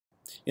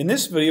In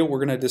this video, we're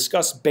going to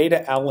discuss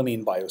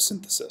beta-alanine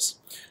biosynthesis.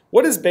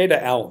 What is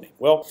beta-alanine?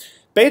 Well,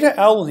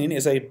 beta-alanine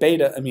is a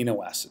beta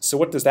amino acid. So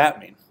what does that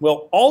mean?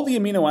 Well, all the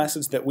amino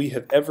acids that we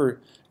have ever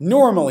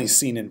normally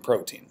seen in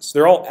proteins,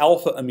 they're all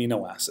alpha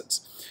amino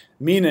acids,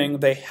 meaning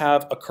they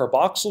have a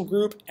carboxyl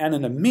group and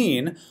an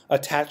amine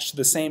attached to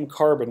the same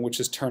carbon, which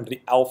is termed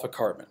the alpha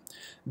carbon.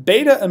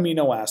 Beta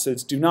amino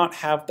acids do not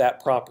have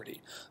that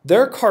property.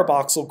 Their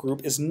carboxyl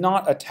group is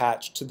not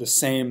attached to the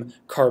same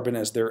carbon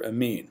as their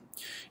amine.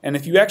 And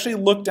if you actually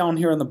look down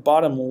here on the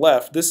bottom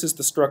left, this is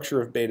the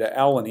structure of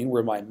beta-alanine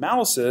where my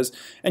mouse is,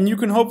 and you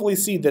can hopefully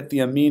see that the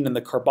amine and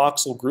the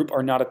carboxyl group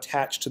are not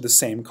attached to the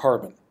same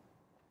carbon.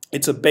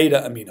 It's a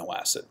beta amino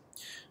acid.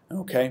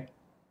 Okay.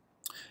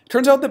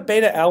 Turns out that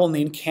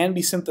beta-alanine can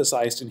be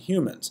synthesized in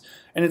humans,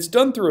 and it's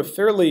done through a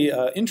fairly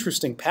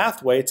interesting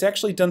pathway. It's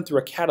actually done through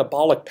a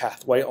catabolic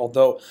pathway,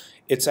 although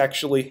it's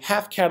actually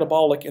half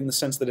catabolic in the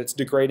sense that it's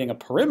degrading a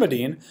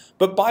pyrimidine,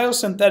 but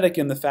biosynthetic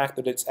in the fact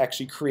that it's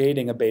actually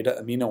creating a beta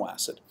amino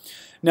acid.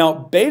 Now,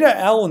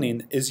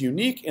 beta-alanine is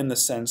unique in the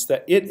sense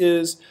that it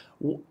is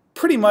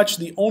pretty much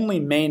the only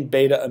main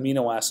beta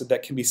amino acid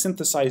that can be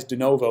synthesized de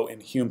novo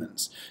in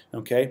humans.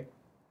 Okay?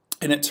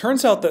 And it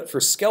turns out that for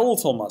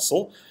skeletal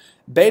muscle,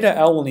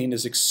 beta-alanine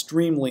is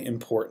extremely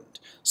important.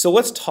 So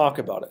let's talk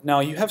about it. Now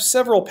you have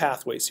several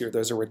pathways here.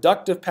 There's a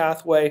reductive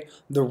pathway,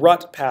 the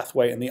RUT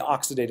pathway, and the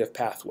oxidative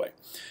pathway.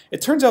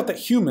 It turns out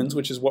that humans,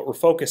 which is what we're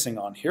focusing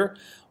on here,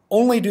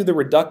 only do the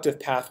reductive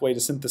pathway to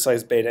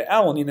synthesize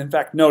beta-alanine. In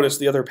fact, notice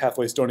the other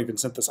pathways don't even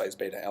synthesize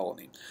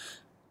beta-alanine.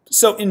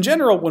 So in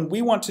general, when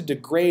we want to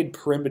degrade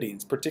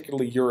pyrimidines,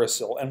 particularly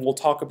uracil, and we'll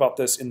talk about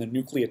this in the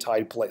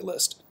nucleotide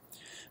playlist,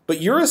 but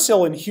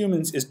uracil in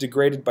humans is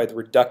degraded by the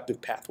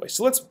reductive pathway.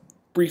 So let's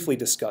briefly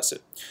discuss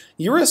it.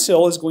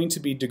 Uracil is going to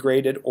be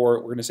degraded, or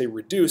we're going to say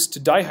reduced, to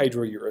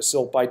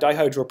dihydrouracil by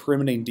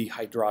dihydropyrimidine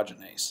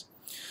dehydrogenase.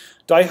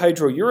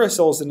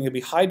 Dihydrouracil is then going to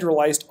be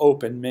hydrolyzed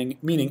open,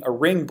 meaning a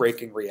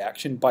ring-breaking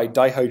reaction, by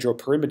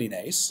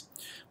dihydropyrimidinase,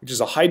 which is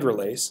a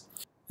hydrolase.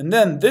 And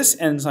then this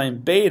enzyme,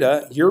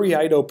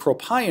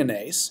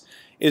 beta-ureidopropionase,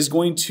 is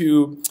going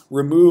to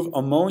remove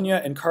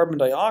ammonia and carbon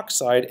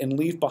dioxide and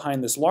leave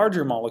behind this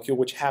larger molecule,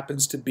 which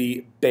happens to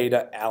be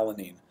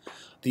beta-alanine,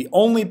 the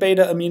only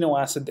beta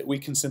amino acid that we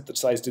can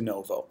synthesize de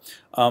novo.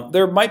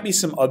 There might be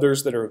some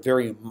others that are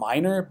very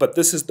minor, but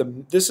this is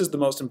the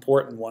most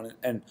important one,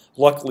 and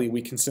luckily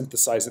we can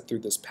synthesize it through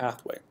this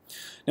pathway.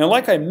 Now,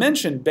 like I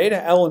mentioned,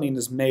 beta-alanine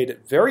is made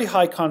at very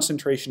high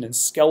concentration in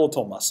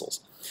skeletal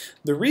muscles.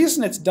 The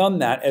reason it's done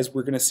that, as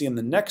we're going to see in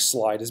the next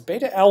slide, is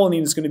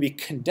beta-alanine is going to be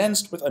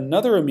condensed with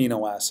another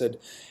amino acid,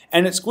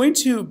 and it's going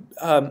to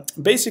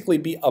basically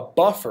be a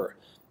buffer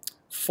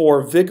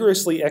for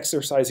vigorously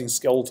exercising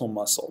skeletal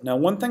muscle. Now,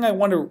 one thing I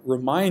want to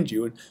remind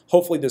you, and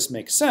hopefully this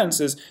makes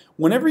sense, is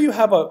whenever you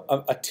have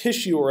a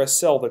tissue or a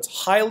cell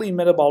that's highly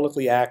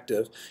metabolically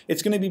active,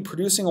 it's going to be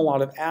producing a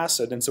lot of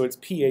acid, and so its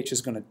pH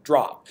is going to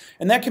drop.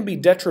 And that can be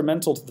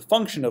detrimental to the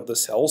function of the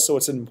cell, so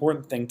it's an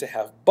important thing to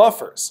have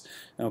buffers.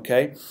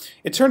 Okay?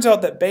 It turns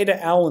out that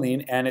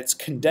beta-alanine and its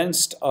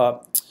condensed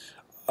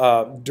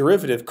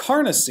derivative,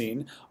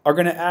 carnosine, are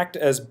going to act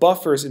as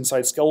buffers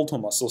inside skeletal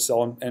muscle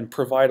cell and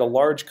provide a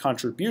large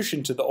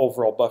contribution to the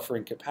overall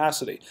buffering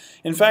capacity.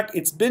 In fact,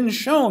 it's been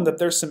shown that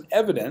there's some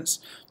evidence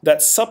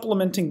that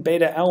supplementing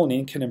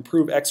beta-alanine can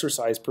improve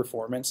exercise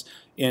performance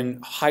in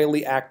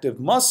highly active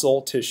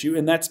muscle tissue,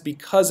 and that's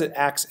because it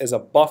acts as a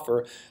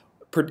buffer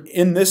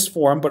in this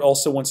form, but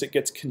also once it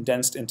gets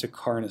condensed into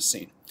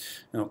carnosine.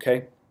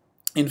 Okay?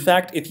 In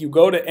fact, if you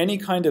go to any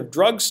kind of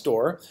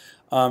drugstore,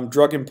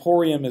 Drug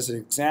Emporium is an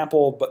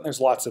example, but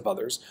there's lots of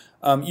others.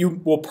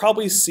 You will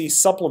probably see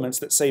supplements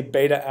that say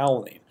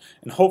beta-alanine,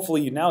 and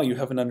hopefully now you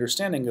have an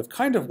understanding of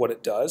kind of what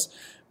it does.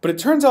 But it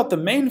turns out the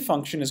main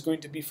function is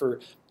going to be for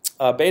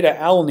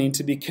beta-alanine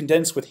to be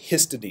condensed with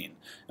histidine.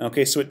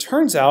 Okay, so it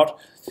turns out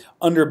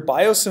under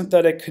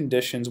biosynthetic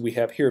conditions we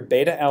have here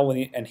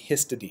beta-alanine and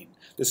histidine.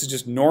 This is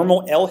just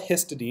normal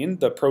L-histidine,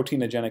 the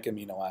proteinogenic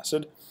amino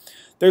acid.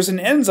 There's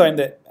an enzyme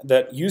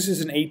that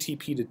uses an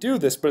ATP to do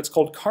this, but it's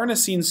called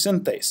carnosine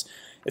synthase.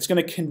 It's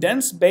going to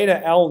condense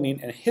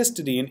beta-alanine and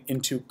histidine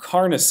into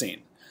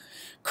carnosine.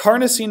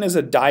 Carnosine is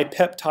a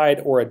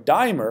dipeptide or a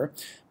dimer,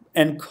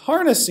 and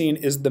carnosine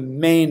is the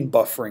main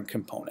buffering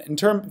component. In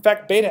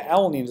fact,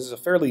 beta-alanine is a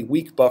fairly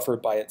weak buffer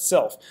by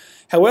itself.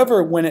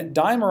 However, when it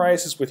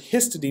dimerizes with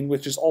histidine,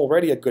 which is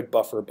already a good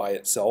buffer by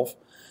itself,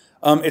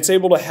 it's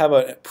able to have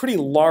a pretty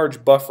large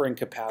buffering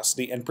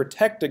capacity and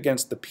protect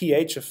against the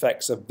pH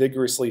effects of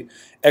vigorously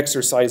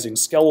exercising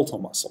skeletal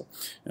muscle.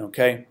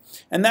 Okay?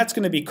 And that's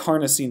going to be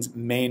carnosine's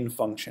main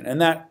function.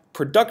 And that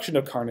production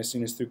of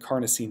carnosine is through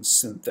carnosine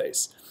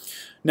synthase.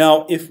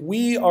 Now, if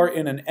we are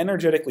in an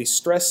energetically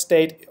stressed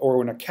state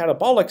or in a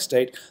catabolic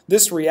state,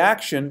 this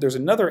reaction, there's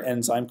another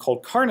enzyme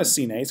called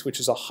carnosinase, which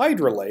is a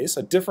hydrolase,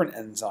 a different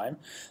enzyme,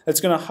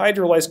 that's going to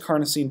hydrolyze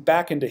carnosine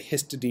back into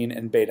histidine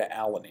and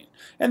beta-alanine.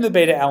 And the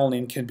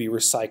beta-alanine can be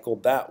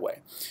recycled that way.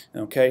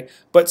 Okay?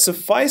 But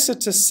suffice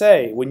it to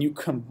say, when you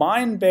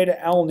combine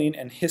beta-alanine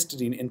and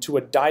histidine into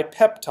a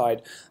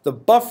dipeptide, the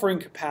buffering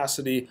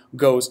capacity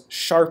goes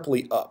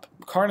sharply up.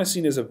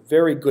 Carnosine is a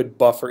very good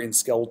buffer in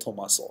skeletal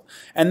muscle,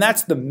 and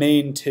that's the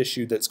main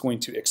tissue that's going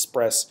to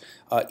express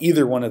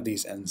either one of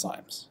these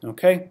enzymes.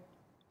 Okay?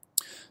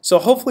 So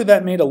hopefully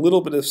that made a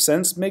little bit of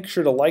sense. Make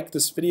sure to like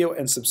this video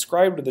and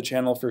subscribe to the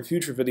channel for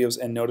future videos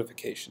and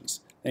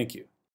notifications. Thank you.